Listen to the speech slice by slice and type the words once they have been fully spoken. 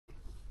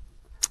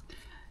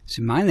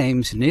So my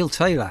name's Neil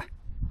Taylor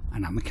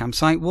and I'm a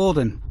campsite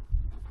warden.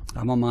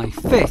 I'm on my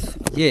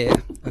 5th year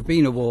of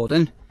being a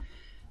warden,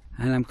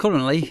 and I'm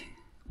currently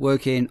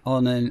working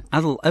on an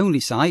adult only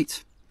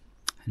site,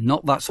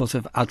 not that sort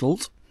of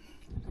adult,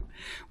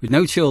 with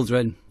no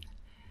children,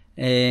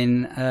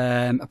 in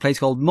a place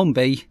called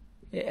Mumby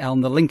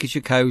on the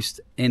Lincolnshire coast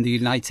in the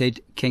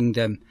United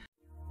Kingdom.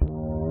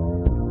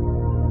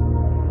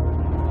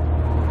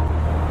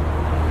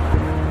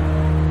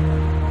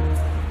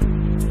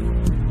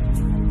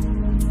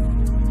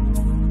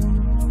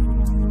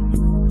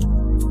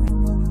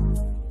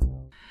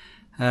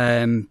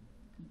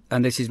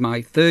 And this is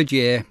my 3rd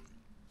year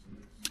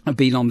of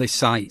being on this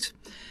site.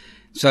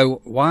 So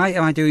why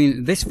am I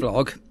doing this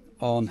vlog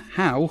on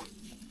how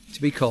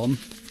to become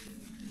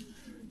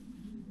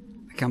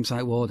a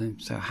campsite warden?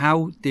 So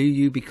how do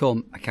you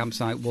become a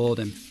campsite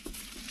warden?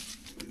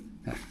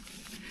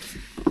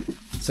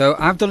 So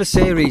I've done a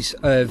series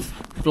of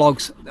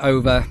vlogs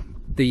over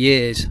the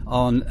years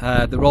on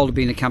the role of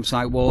being a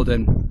campsite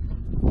warden,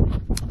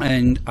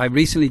 and I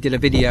recently did a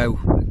video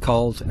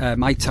called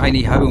My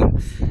Tiny Home,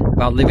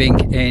 about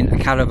living in a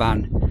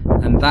caravan,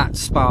 and that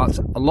sparked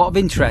a lot of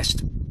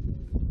interest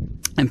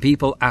and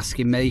people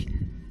asking me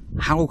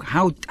how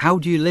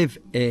do you live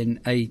in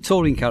a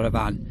touring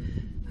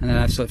caravan? And then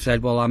I sort of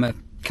said, well, I'm a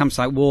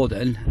campsite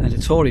warden and a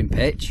touring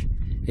pitch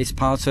is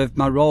part of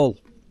my role.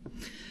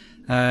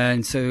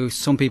 And so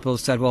some people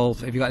said, well,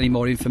 have you got any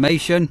more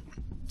information?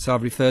 So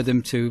I've referred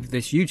them to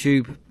this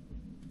YouTube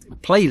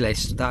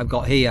playlist that I've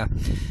got here.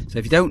 So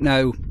if you don't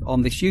know,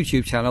 on this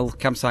YouTube channel,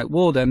 Campsite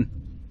Warden,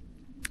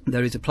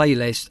 there is a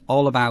playlist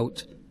all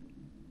about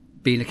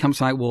being a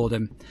campsite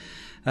warden.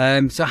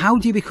 So how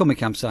do you become a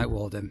campsite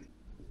warden?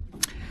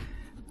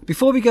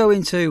 Before we go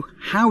into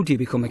how do you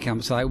become a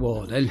campsite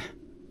warden,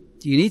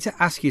 you need to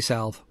ask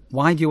yourself,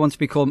 why do you want to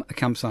become a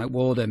campsite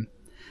warden?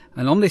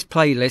 And on this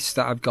playlist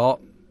that I've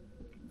got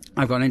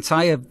an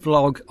entire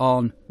vlog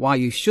on why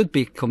you should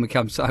become a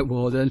campsite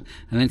warden,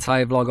 and an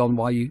entire vlog on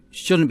why you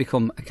shouldn't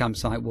become a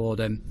campsite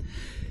warden.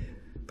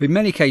 But in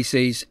many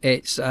cases,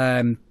 it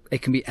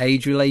can be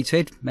age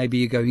related. Maybe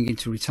you're going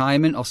into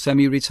retirement or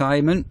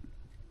semi-retirement.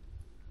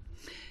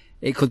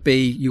 It could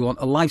be you want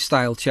a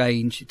lifestyle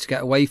change to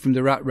get away from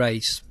the rat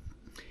race.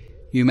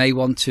 You may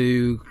want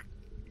to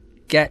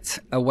get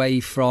away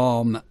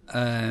from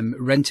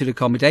rented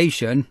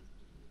accommodation,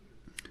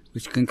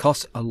 which can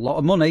cost a lot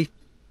of money.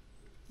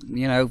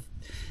 You know,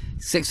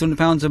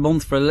 £600 a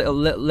month for a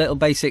little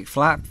basic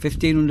flat,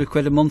 1,500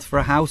 quid a month for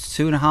a house,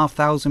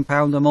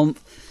 £2,500 a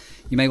month.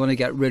 You may want to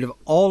get rid of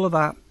all of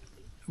that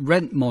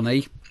rent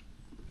money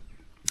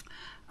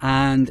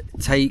and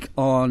take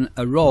on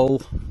a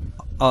role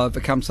of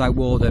a campsite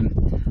warden,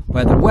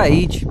 where the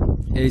wage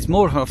is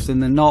more often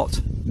than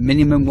not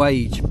minimum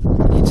wage.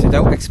 So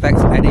don't expect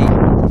any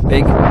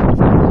big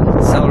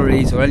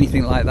salaries or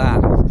anything like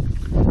that.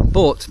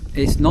 But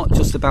it's not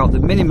just about the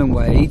minimum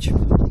wage.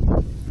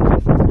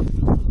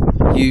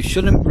 You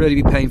shouldn't really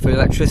be paying for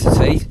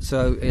electricity,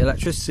 so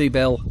electricity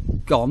bill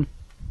gone.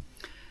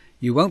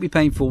 You won't be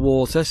paying for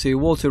water, so your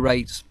water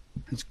rates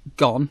is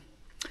gone.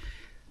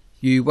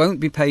 You won't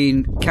be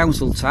paying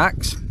council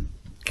tax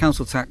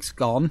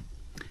gone.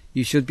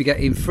 You should be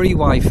getting free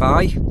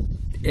Wi-Fi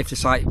if the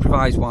site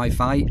provides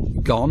Wi-Fi,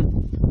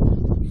 gone.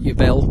 Your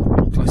bill,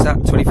 what's that,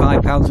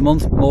 £25 a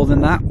month, more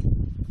than that.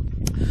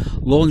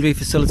 Laundry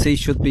facilities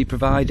should be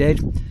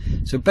provided.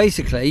 So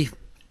basically,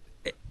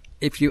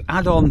 if you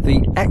add on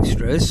the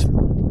extras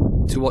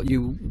to what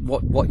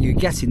you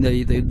get in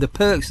the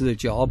perks of the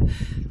job,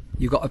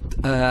 you've got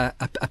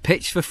a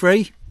pitch for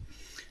free.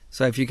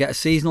 So if you get a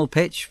seasonal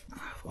pitch,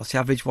 what's the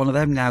average one of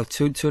them now?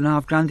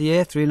 £2.5 grand a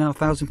year,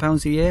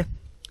 £3,500 a year.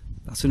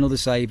 That's another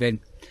saving.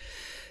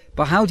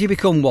 But how do you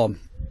become one?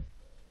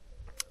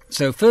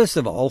 So first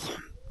of all,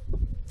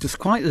 just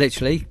quite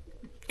literally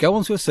go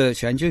onto a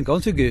search engine, go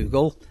onto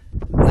Google,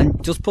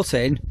 and just put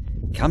in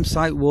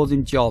campsite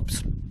warden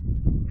jobs,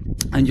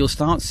 and you'll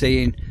start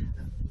seeing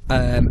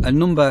a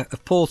number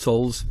of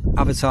portals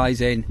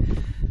advertising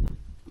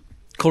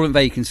current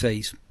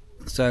vacancies.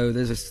 So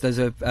there's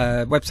a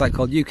website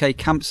called UK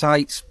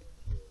Campsites,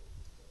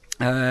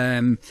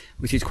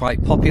 which is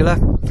quite popular,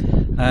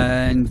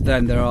 and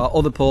then there are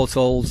other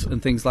portals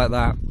and things like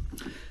that.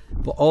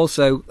 But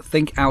also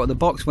think out of the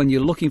box when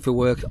you're looking for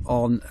work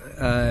on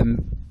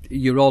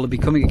your role of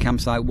becoming a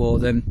campsite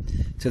warden.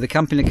 So the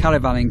Camping and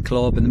Caravanning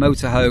Club and the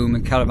Motorhome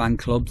and Caravan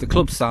Club, the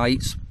club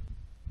sites,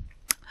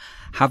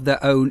 have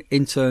their own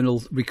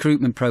internal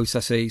recruitment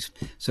processes.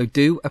 So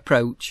do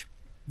approach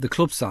the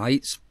club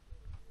sites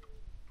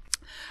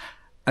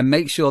and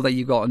make sure that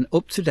you've got an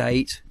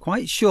up-to-date,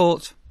 quite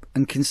short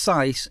and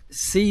concise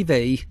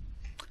CV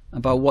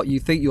about what you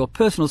think your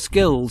personal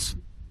skills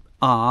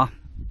are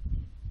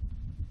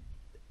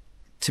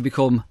to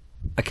become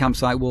a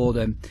campsite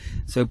warden.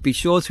 So be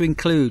sure to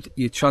include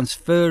your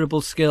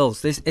transferable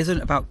skills. This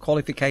isn't about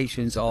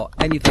qualifications or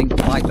anything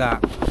like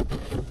that.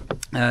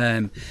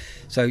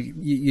 So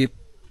your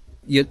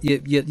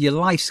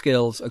life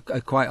skills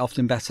are quite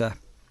often better.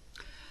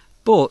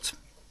 But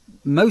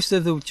most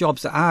of the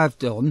jobs that I've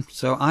done,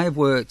 so I have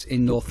worked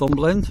in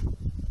Northumberland,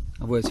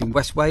 I've worked in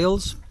West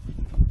Wales,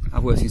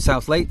 I've worked in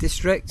South Lake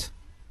District,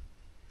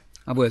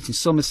 I've worked in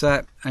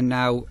Somerset, and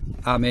now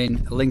I'm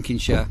in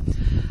Lincolnshire.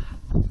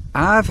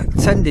 I've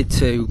tended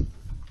to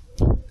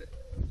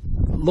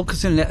look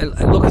at an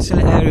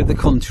area of the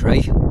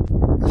country.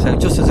 So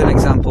just as an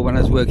example, when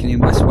I was working in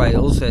West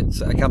Wales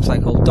at a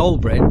campsite called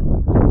Dolbrin,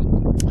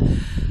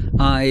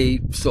 I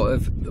sort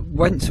of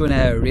went to an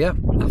area.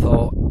 I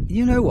thought,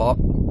 you know what,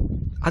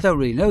 I don't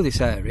really know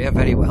this area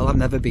very well, I've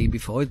never been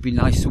before, it'd be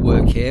nice to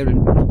work here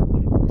and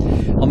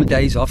on my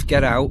days off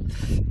get out.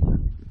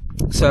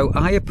 So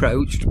I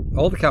approached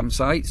all the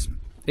campsites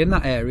in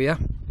that area,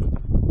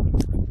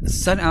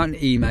 sent out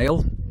an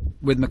email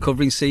with my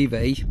covering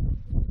CV,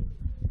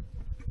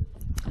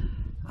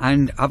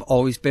 and I've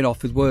always been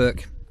offered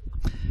work.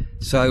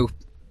 So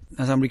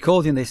as I'm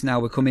recording this now,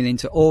 we're coming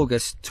into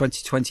August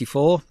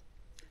 2024,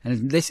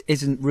 and this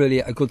isn't really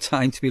a good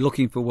time to be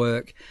looking for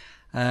work,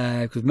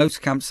 because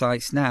most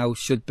campsites now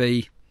should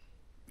be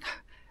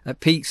at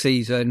peak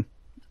season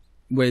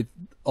with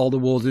all the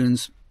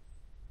wardens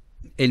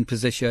in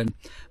position.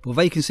 But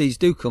vacancies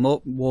do come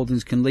up,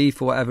 wardens can leave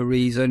for whatever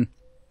reason,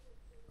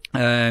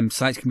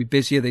 sites can be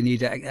busier, they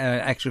need an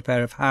extra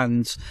pair of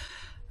hands,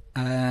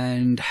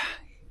 and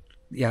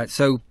yeah,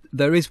 so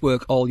there is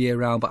work all year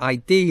round, but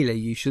ideally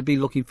you should be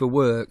looking for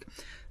work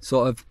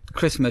sort of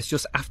Christmas,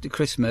 just after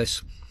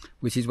Christmas,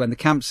 which is when the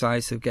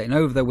campsites are getting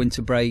over their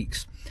winter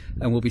breaks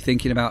and we'll be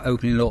thinking about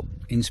opening up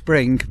in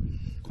spring.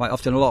 Quite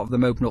often a lot of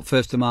them open up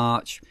 1st of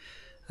March.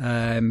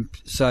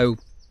 So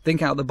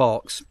think out of the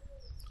box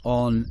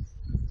on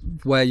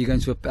where you're going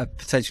to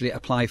potentially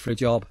apply for a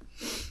job.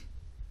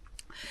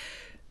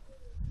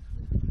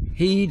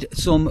 Heed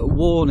some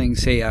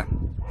warnings here.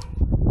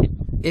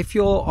 If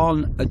you're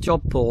on a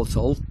job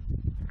portal,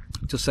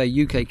 to say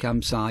UK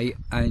Campsite,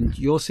 and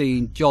you're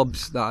seeing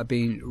jobs that are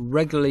being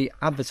regularly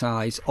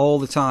advertised all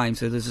the time,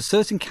 so there's a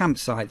certain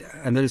campsite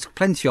and there's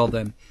plenty of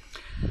them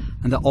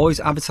and they're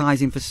always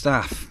advertising for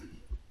staff,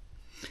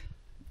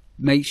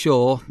 make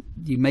sure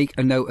you make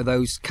a note of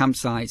those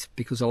campsites,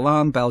 because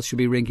alarm bells should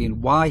be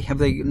ringing. Why have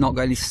they not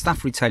got any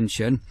staff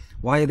retention?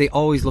 Why are they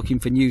always looking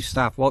for new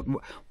staff? What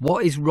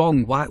is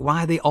wrong? Why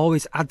are they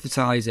always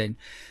advertising?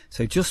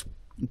 So just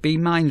be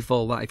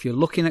mindful that if you're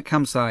looking at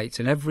campsites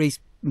and every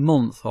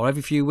month or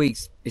every few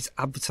weeks it's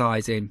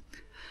advertising,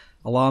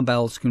 alarm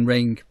bells can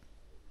ring.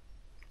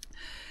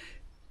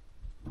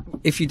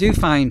 If you do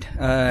find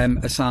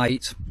a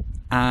site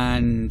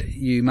and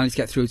you manage to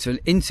get through to an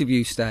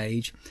interview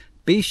stage,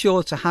 be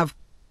sure to have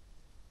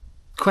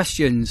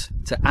questions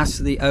to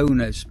ask the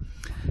owners,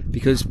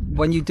 because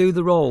when you do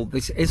the role,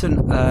 this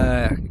isn't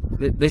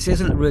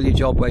really a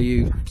job where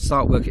you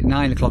start work at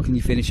 9 o'clock and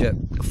you finish at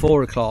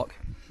 4 o'clock.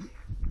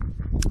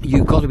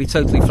 You've got to be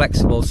totally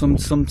flexible.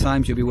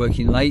 Sometimes you'll be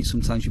working late,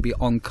 sometimes you'll be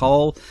on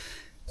call,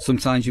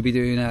 sometimes you'll be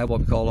doing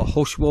what we call a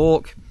hush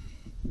walk,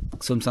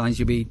 sometimes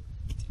you'll be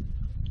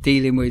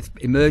dealing with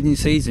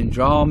emergencies and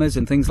dramas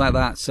and things like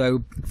that.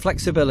 So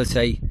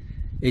flexibility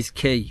is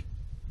key.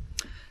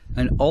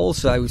 And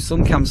also,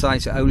 some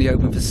campsites are only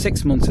open for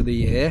 6 months of the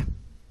year.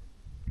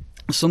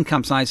 Some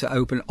campsites are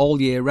open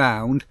all year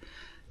round.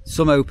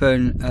 Some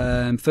open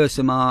 1st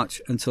of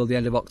March until the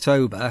end of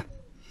October.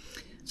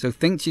 So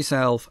think to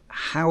yourself,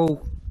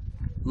 how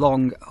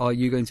long are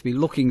you going to be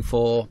looking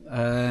for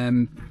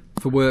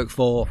work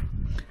for?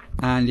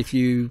 And if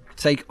you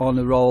take on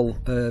a role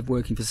of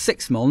working for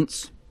 6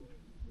 months,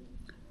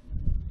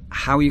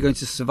 how are you going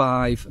to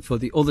survive for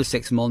the other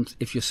 6 months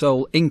if your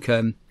sole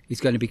income is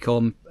going to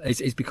becoming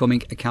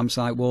a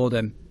campsite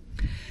warden?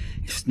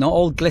 It's not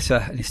all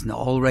glitter and it's not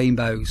all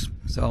rainbows.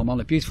 So I'm on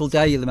a beautiful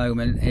day at the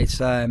moment.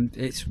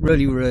 It's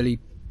really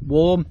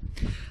warm.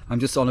 I'm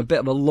just on a bit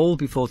of a lull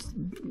before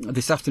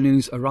this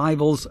afternoon's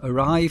arrivals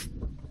arrive.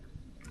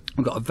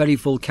 I've got a very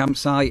full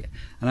campsite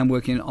and I'm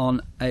working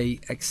on a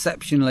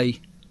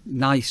exceptionally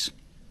nice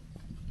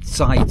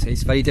site.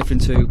 It's very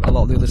different to a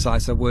lot of the other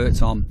sites I've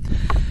worked on.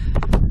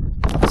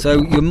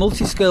 So your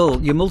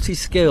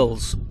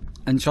multi-skills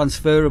and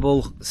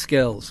transferable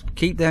skills,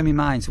 keep them in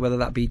mind. So whether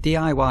that be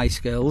DIY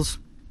skills,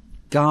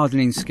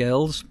 gardening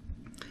skills,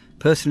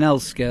 personnel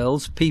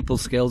skills, people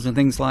skills and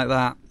things like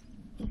that.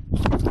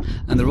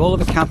 And the role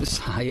of a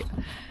campsite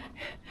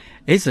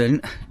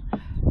isn't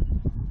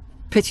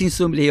pitching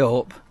somebody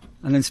up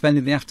and then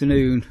spending the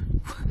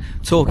afternoon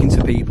talking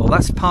to people.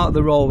 That's part of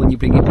the role when you're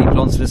bringing people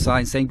onto the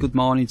site and saying good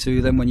morning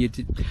to them. When you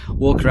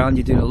walk around,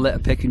 you're doing a litter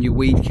pick and you're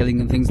weed killing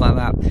and things like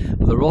that.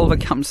 But the role of a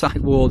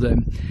campsite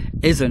warden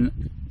isn't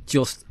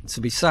just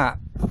to be sat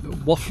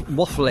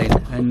waffling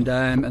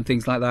and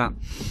things like that.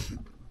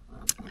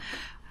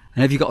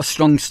 And if you've got a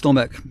strong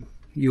stomach,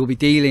 you'll be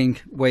dealing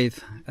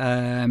with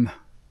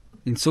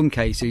in some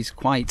cases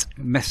quite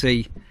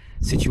messy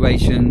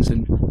situations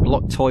and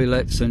blocked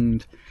toilets,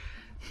 and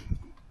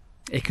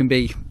it can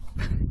be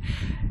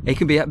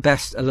at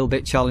best a little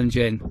bit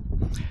challenging.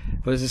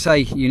 But as I say,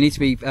 you need to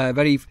be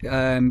very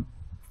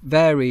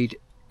varied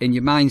in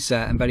your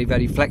mindset and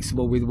very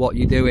flexible with what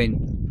you're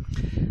doing.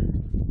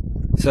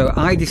 So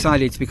I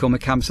decided to become a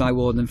campsite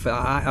warden.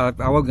 I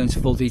won't go into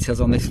full details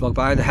on this vlog,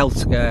 but I had a health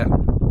scare,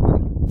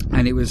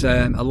 and it was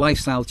a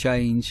lifestyle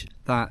change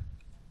that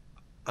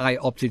I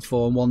opted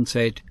for and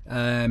wanted.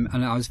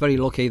 And I was very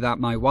lucky that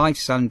my wife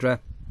Sandra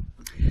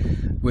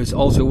was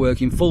also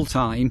working full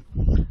time,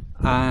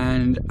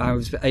 and I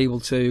was able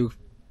to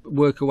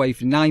work away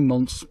for 9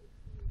 months,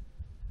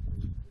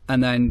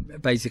 and then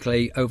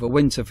basically over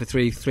winter for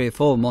three or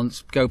 4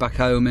 months go back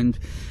home and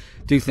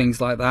do things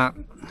like that.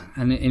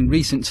 And in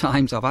recent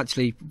times I've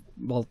actually,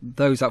 well,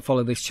 those that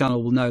follow this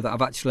channel will know that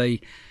I've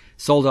actually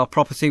sold our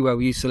property where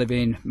we used to live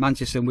in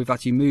Manchester, and we've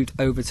actually moved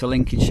over to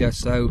Lincolnshire.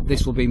 So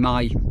this will be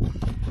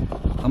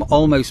I'm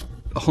almost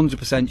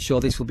 100% sure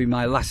this will be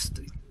my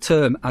last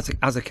term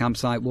as a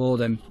campsite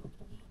warden.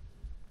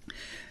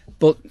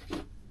 But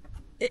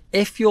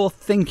if you're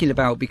thinking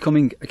about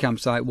becoming a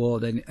campsite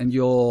warden and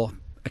you're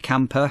a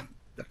camper,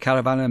 a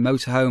caravanner,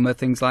 motorhomer,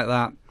 things like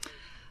that,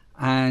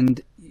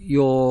 and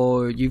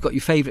you've got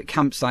your favourite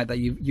campsite that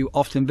you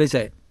often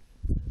visit,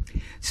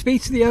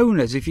 speak to the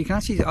owners, if you can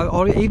actually,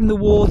 or even the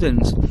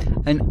wardens,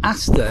 and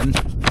ask them,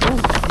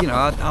 oh, you know,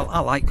 I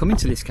like coming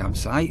to this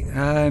campsite.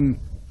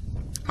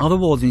 Are the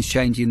wardens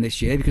changing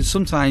this year? Because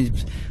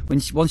sometimes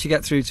once you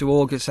get through to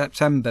August,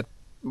 September,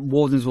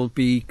 wardens will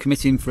be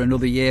committing for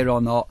another year or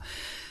not.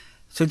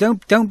 So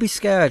don't be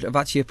scared of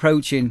actually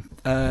approaching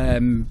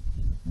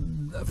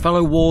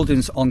fellow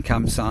wardens on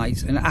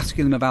campsites and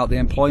asking them about the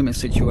employment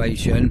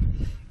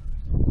situation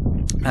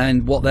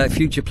and what their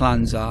future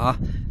plans are.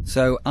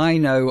 So I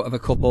know of a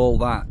couple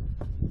that,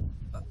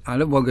 I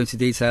won't go into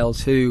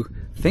details, who,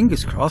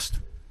 fingers crossed,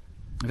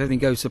 if everything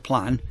goes to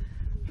plan,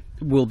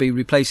 will be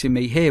replacing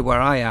me here where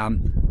I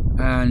am.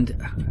 And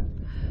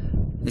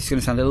it's going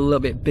to sound a little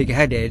bit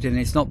big-headed, and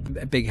it's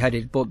not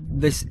big-headed, but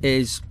this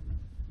is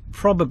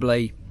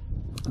probably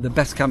the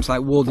best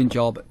campsite warden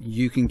job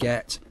you can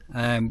get.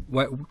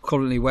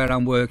 Currently where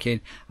I'm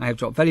working, I have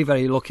got very,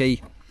 very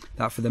lucky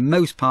that for the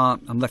most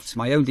part I'm left to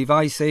my own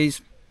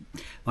devices.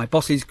 My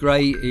boss is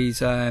great, he's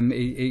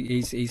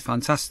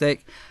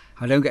fantastic.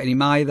 I don't get any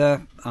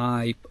mither.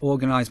 I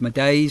organise my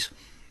days.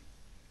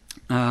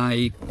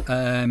 I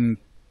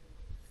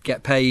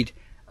get paid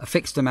a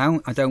fixed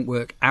amount. I don't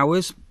work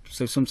hours,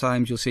 so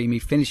sometimes you'll see me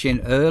finishing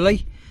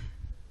early,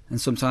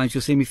 and sometimes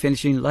you'll see me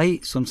finishing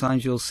late.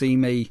 Sometimes you'll see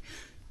me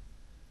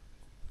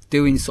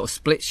doing sort of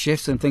split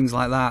shifts and things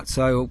like that.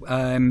 So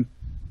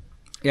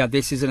yeah,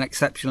 this is an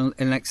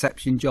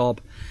exception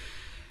job.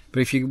 But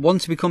if you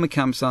want to become a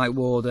campsite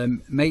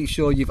warden, make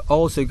sure you've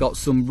also got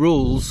some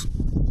rules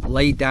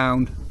laid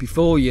down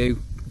before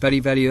you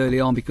very, very early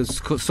on, because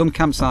some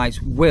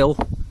campsites will,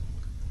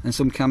 and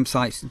some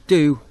campsites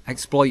do,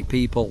 exploit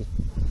people.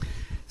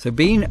 So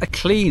being a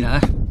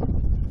cleaner,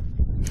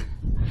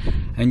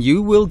 and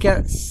you will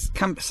get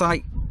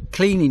campsite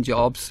cleaning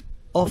jobs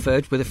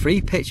offered with a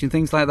free pitch and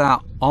things like that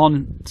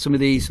on some of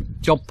these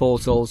job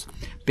portals.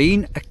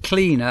 Being a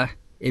cleaner,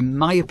 in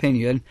my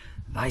opinion,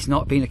 that is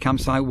not being a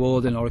campsite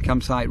warden or a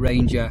campsite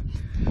ranger.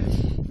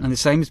 And the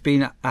same as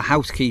being a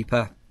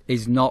housekeeper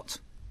is not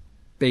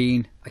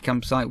being a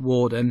campsite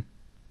warden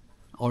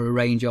or a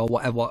ranger or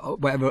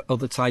whatever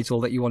other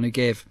title that you want to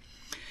give.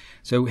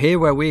 So here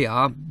where we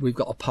are, we've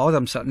got a pod.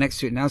 I'm sat next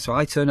to it now, so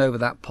I turn over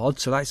that pod,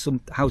 so that's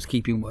some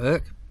housekeeping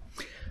work.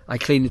 I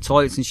clean the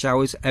toilets and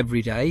showers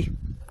every day.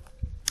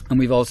 And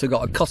we've also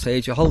got a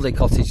cottage, a holiday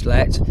cottage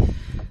let.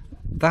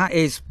 That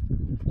is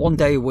 1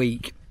 day a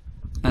week,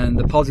 and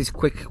the pod is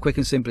quick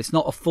and simple. It's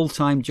not a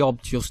full-time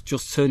job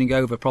just turning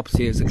over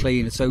property as a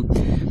cleaner. So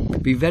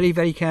be very,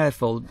 very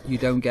careful you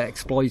don't get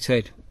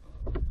exploited.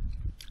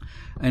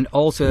 And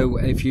also,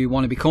 if you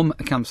want to become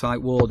a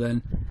campsite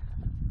warden,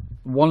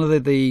 one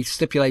of the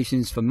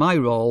stipulations for my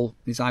role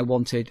is I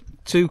wanted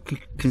 2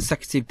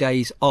 consecutive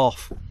days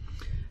off.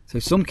 So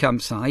some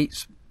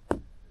campsites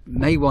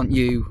may want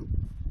you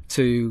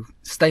to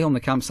stay on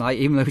the campsite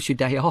even though it's your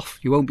day off.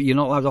 You're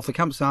not allowed off the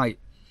campsite,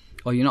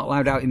 or you're not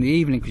allowed out in the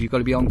evening because you've got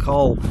to be on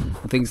call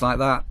and things like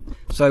that.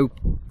 So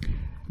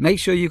make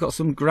sure you've got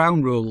some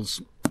ground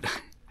rules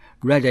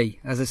ready.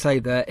 As I say,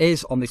 there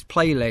is on this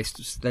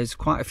playlist, there's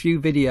quite a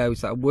few videos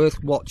that are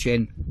worth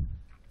watching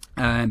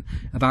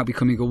about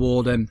becoming a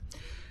warden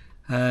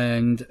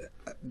and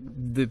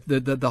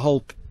the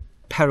whole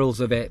perils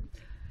of it.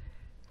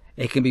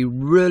 It can be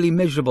really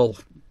miserable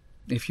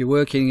if you're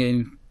working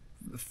in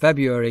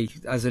February,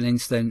 as an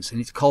instance,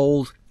 and it's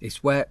cold,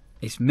 it's wet,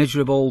 it's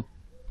miserable.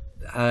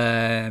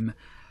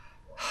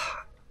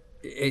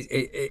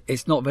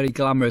 It's not very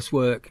glamorous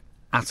work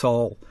at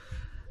all.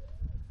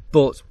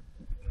 But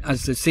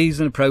as the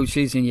season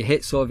approaches and you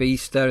hit sort of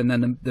Easter and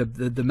then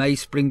the May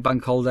spring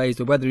bank holidays,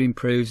 the weather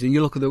improves, and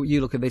you look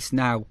at this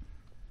now.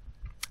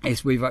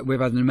 We've had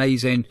an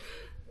amazing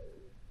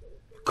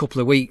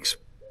couple of weeks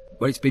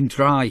where it's been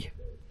dry,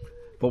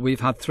 but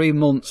we've had 3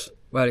 months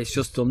where it's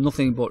just done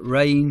nothing but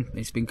rain.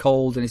 It's been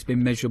cold and it's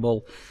been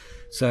miserable.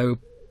 So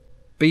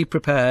be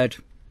prepared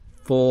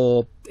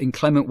for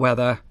inclement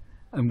weather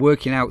and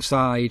working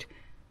outside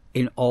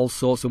in all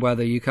sorts of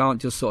weather. You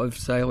can't just sort of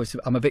say, oh,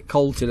 I'm a bit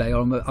cold today,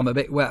 or I'm a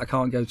bit wet, I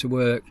can't go to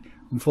work.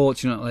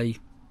 unfortunately,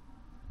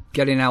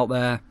 getting out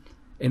there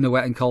in the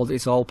wet and cold,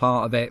 it's all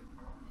part of it.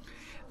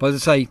 But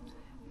as I say,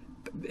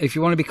 if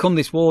you want to become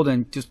this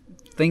warden, just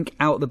think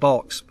out the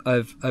box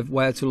of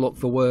where to look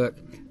for work.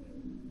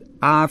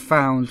 I've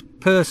found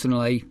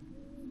personally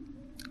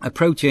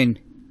approaching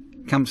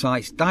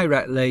campsites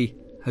directly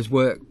has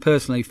worked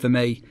personally for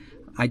me.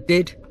 I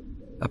did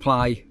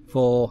apply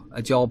for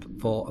a job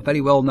for a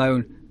very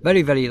well-known,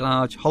 very, very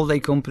large holiday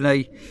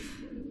company.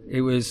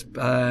 It was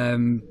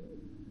the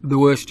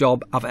worst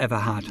job I've ever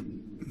had.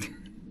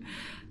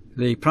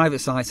 The private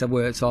sites I've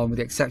worked on, with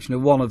the exception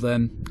of one of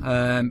them,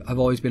 have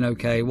always been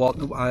okay.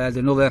 I had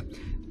another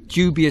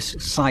dubious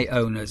site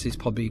owners is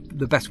probably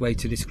the best way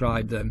to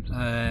describe them.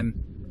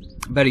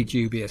 Very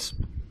dubious.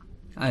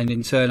 And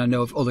in turn, I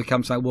know of other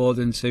campsite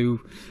wardens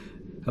who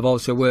have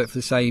also worked for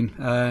the same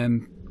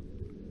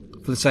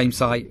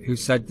site who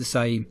said the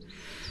same.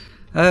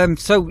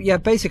 So yeah,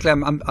 basically,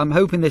 I'm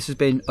hoping this has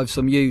been of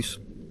some use.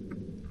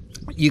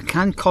 You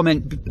can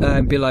comment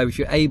below if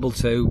you're able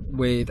to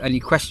with any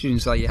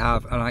questions that you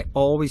have, and I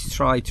always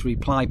try to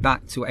reply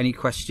back to any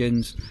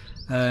questions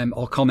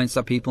or comments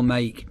that people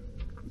make.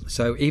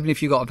 So even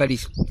if you've got a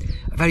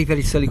very,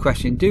 very silly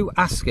question, do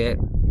ask it,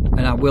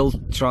 and I will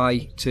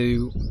try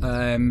to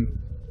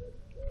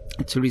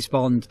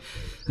respond.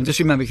 And just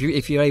remember,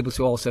 if you're able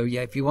to, also,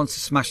 yeah, if you want to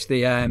smash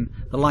the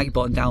like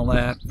button down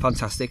there,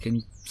 fantastic,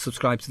 and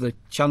subscribe to the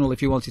channel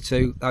if you wanted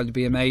to, that would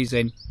be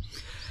amazing.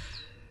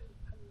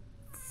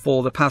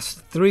 For the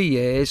past 3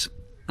 years,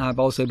 I've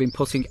also been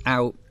putting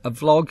out a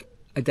vlog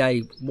a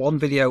day, one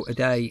video a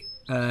day,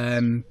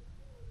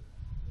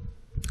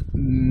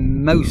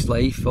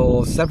 mostly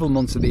for several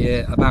months of the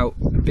year, about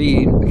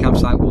being a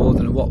campsite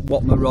warden and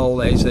what my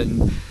role is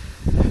and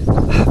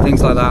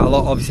things like that.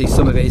 Obviously,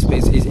 some of it is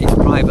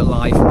private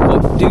life,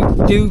 but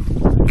do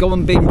go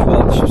and binge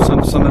watch some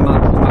of my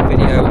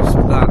videos.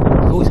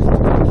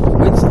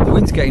 The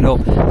wind's getting up.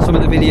 Some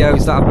of the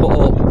videos that I put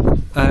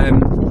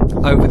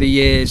up over the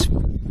years.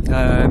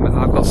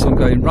 I've got some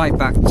going right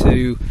back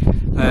to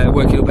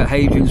working up at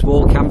Hadrian's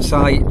Wall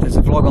campsite. There's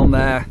a vlog on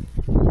there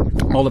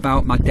all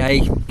about my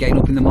day, getting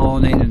up in the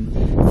morning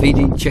and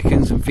feeding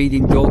chickens and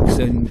feeding ducks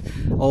and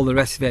all the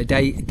rest of it.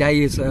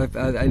 Day is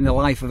in the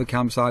life of a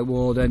campsite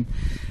warden.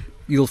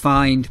 You'll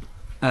find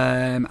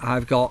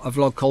I've got a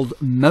vlog called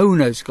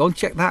Moaners. Go and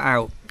check that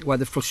out, where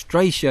the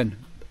frustration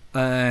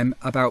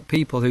about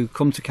people who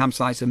come to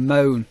campsites and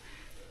moan,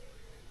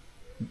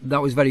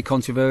 that was very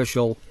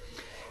controversial.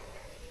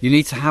 You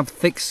need to have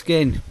thick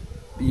skin.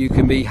 You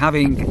can be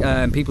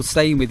having people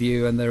staying with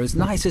you and they're as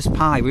nice as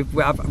pie.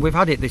 We've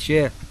had it this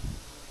year.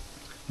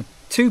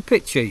 2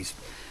 pitches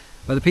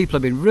where the people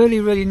have been really,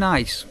 really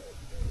nice,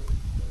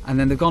 and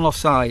then they've gone off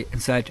site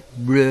and said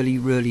really,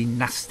 really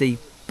nasty,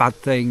 bad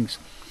things.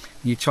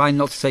 You try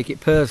not to take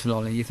it personal,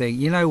 and you think,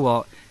 you know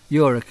what,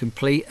 you're a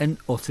complete and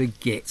utter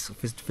git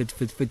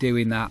for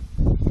doing that.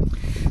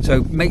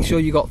 So make sure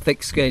you got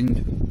thick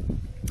skin,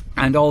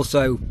 and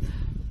also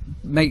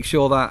make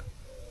sure that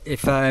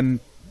if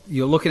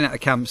you're looking at a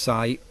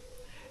campsite,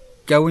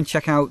 go and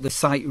check out the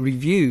site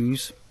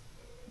reviews,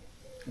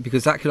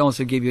 because that can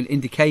also give you an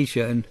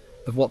indication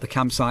of what the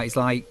campsite is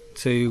like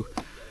to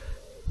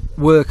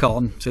work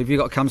on. So if you've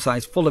got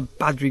campsites full of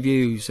bad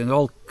reviews and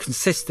all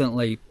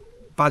consistently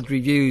bad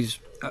reviews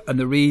and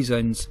the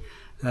reasons,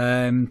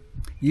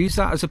 use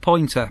that as a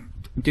pointer.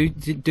 Do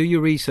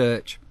your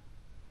research.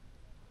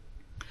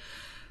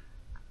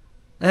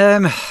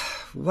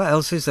 What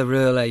else is there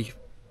really?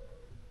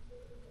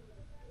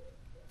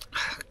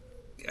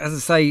 As I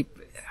say,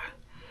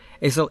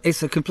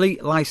 it's a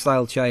complete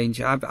lifestyle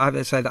change.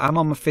 I've said that I'm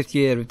on my 5th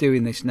year of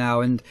doing this now,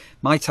 and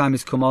my time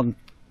has come on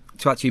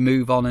to actually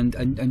move on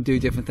and do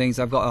different things.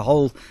 I've got a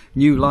whole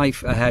new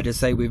life ahead. As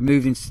I say, we've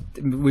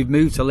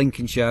moved to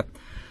Lincolnshire,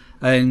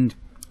 and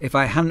if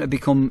I hadn't have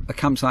become a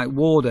campsite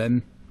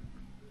warden,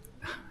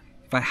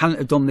 if I hadn't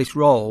have done this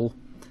role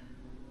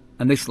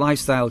and this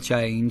lifestyle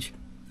change,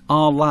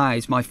 our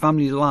lives, my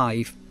family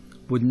life,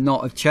 would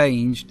not have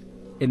changed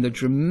in the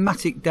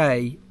dramatic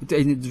way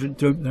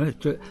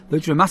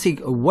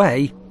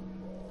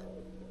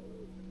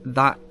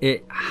that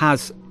it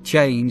has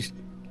changed,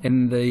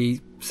 in the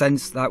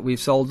sense that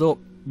we've sold up,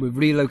 we've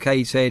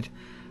relocated,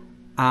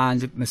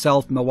 and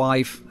myself, my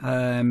wife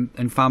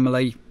and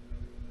family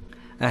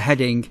are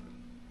heading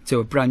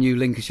to a brand new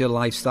Lincolnshire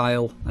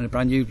lifestyle and a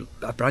brand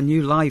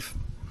new life.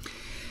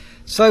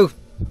 So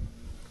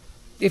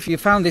if you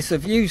found this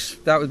of use,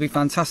 that would be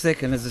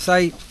fantastic. And as I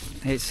say,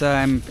 it's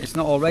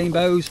not all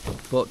rainbows,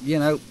 but you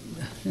know,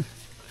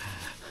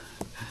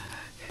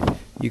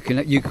 you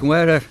can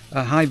wear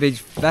a high-vis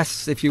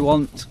vest if you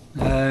want.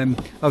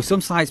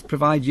 Some sites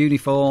provide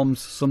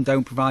uniforms, some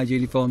don't provide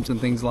uniforms and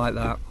things like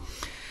that.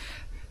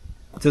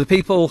 To the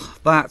people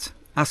that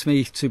asked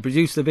me to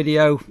produce the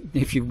video,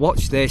 if you've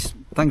watched this,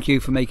 thank you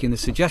for making the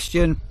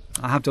suggestion.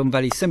 I have done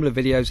very similar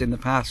videos in the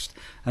past,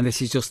 and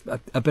this is just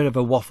a bit of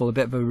a waffle, a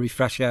bit of a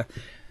refresher.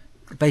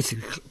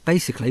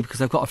 Basically,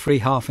 because I've got a free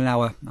half an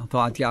hour, I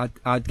thought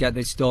I'd get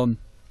this done.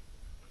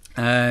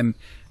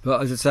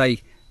 But as I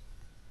say,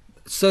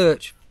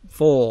 search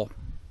for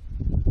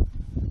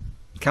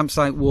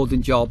campsite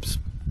warden jobs,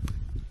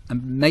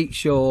 and make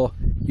sure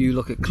you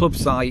look at club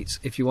sites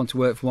if you want to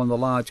work for one of the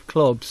large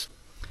clubs,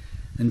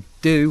 and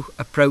do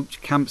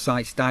approach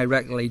campsites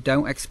directly.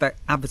 Don't expect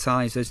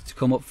advertisers to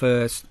come up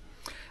first.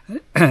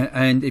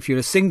 And if you're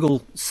a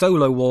single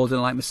solo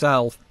warden like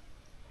myself,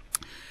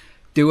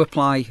 do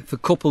apply for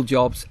couple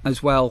jobs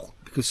as well,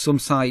 because some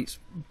sites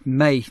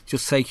may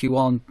just take you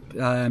on.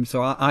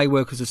 So I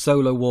work as a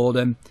solo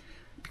warden.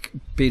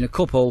 Being a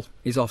couple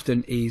is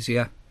often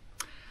easier.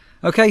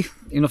 Okay,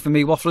 enough of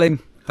me waffling.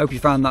 Hope you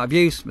found that of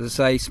use. As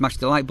I say, smash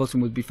the like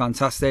button would be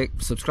fantastic.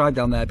 Subscribe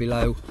down there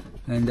below,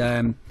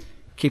 and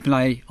keep an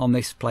eye on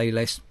this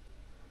playlist.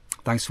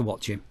 Thanks for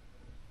watching.